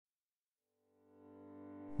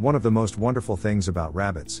One of the most wonderful things about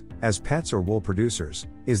rabbits, as pets or wool producers,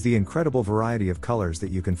 is the incredible variety of colors that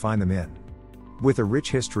you can find them in. With a rich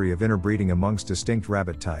history of interbreeding amongst distinct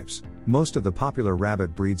rabbit types, most of the popular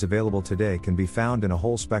rabbit breeds available today can be found in a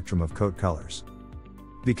whole spectrum of coat colors.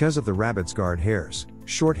 Because of the rabbit's guard hairs,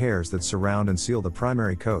 short hairs that surround and seal the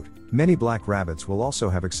primary coat, many black rabbits will also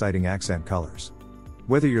have exciting accent colors.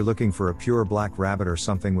 Whether you're looking for a pure black rabbit or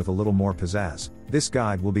something with a little more pizzazz, this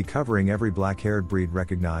guide will be covering every black-haired breed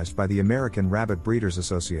recognized by the American Rabbit Breeders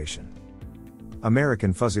Association.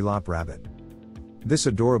 American Fuzzy Lop Rabbit. This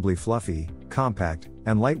adorably fluffy, compact,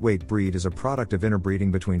 and lightweight breed is a product of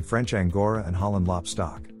interbreeding between French Angora and Holland Lop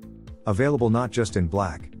stock. Available not just in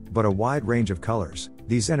black, but a wide range of colors,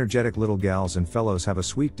 these energetic little gals and fellows have a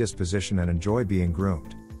sweet disposition and enjoy being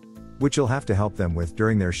groomed, which you'll have to help them with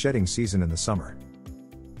during their shedding season in the summer.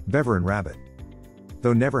 Beveren Rabbit.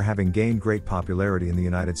 Though never having gained great popularity in the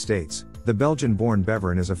United States, the Belgian-born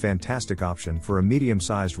Beveren is a fantastic option for a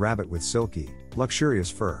medium-sized rabbit with silky, luxurious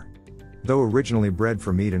fur. Though originally bred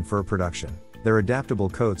for meat and fur production, their adaptable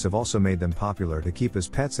coats have also made them popular to keep as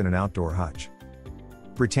pets in an outdoor hutch.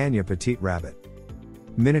 Britannia Petite Rabbit.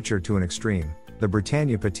 Miniature to an extreme, the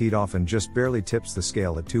Britannia Petite often just barely tips the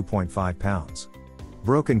scale at 2.5 pounds.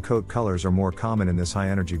 Broken coat colors are more common in this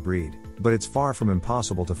high-energy breed, but it's far from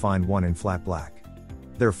impossible to find one in flat black.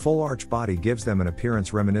 Their full arch body gives them an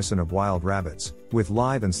appearance reminiscent of wild rabbits, with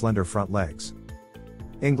lithe and slender front legs.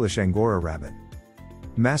 English Angora Rabbit.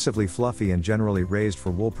 Massively fluffy and generally raised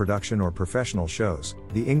for wool production or professional shows,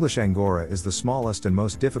 the English Angora is the smallest and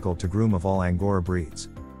most difficult to groom of all Angora breeds.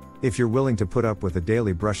 If you're willing to put up with a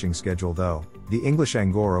daily brushing schedule though, the English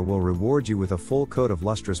Angora will reward you with a full coat of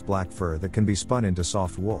lustrous black fur that can be spun into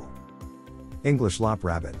soft wool. English Lop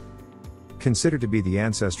Rabbit. Considered to be the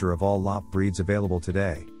ancestor of all lop breeds available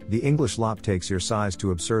today, the English Lop takes your size to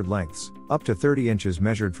absurd lengths, up to 30 inches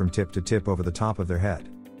measured from tip to tip over the top of their head.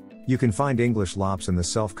 You can find English Lops in the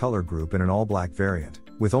self-color group in an all-black variant,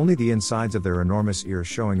 with only the insides of their enormous ears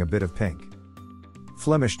showing a bit of pink.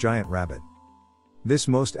 Flemish Giant Rabbit. This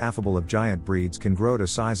most affable of giant breeds can grow to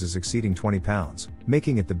sizes exceeding 20 pounds,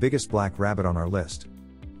 making it the biggest black rabbit on our list.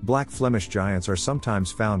 Black Flemish Giants are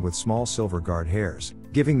sometimes found with small silver guard hairs,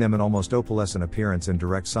 giving them an almost opalescent appearance in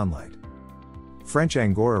direct sunlight. French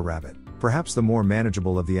Angora Rabbit. Perhaps the more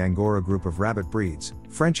manageable of the Angora group of rabbit breeds,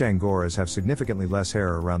 French Angoras have significantly less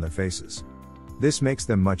hair around their faces. This makes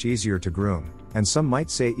them much easier to groom, and some might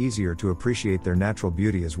say easier to appreciate their natural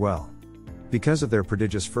beauty as well. Because of their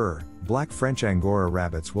prodigious fur, black French Angora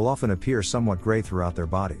rabbits will often appear somewhat gray throughout their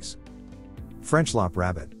bodies. French Lop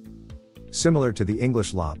Rabbit. Similar to the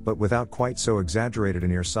English Lop but without quite so exaggerated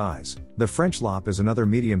an ear size, the French Lop is another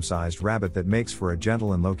medium-sized rabbit that makes for a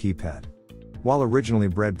gentle and low-key pet. While originally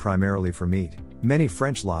bred primarily for meat, many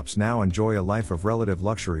French Lops now enjoy a life of relative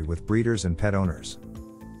luxury with breeders and pet owners.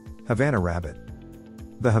 Havana Rabbit.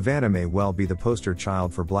 The Havana may well be the poster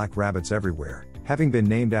child for black rabbits everywhere, having been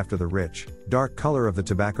named after the rich, dark color of the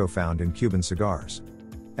tobacco found in Cuban cigars.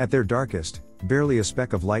 At their darkest, barely a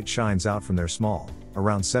speck of light shines out from their small,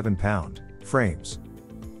 around 7-pound, frames.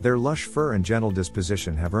 Their lush fur and gentle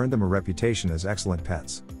disposition have earned them a reputation as excellent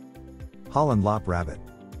pets. Holland Lop Rabbit.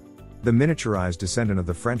 The miniaturized descendant of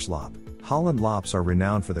the French Lop, Holland Lops are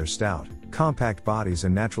renowned for their stout, compact bodies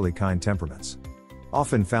and naturally kind temperaments.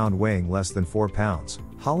 Often found weighing less than 4 pounds,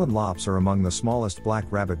 Holland Lops are among the smallest black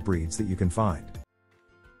rabbit breeds that you can find.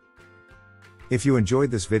 If you enjoyed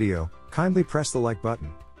this video, kindly press the like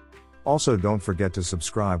button. Also don't forget to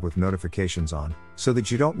subscribe with notifications on, so that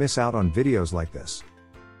you don't miss out on videos like this.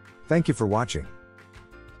 Thank you for watching.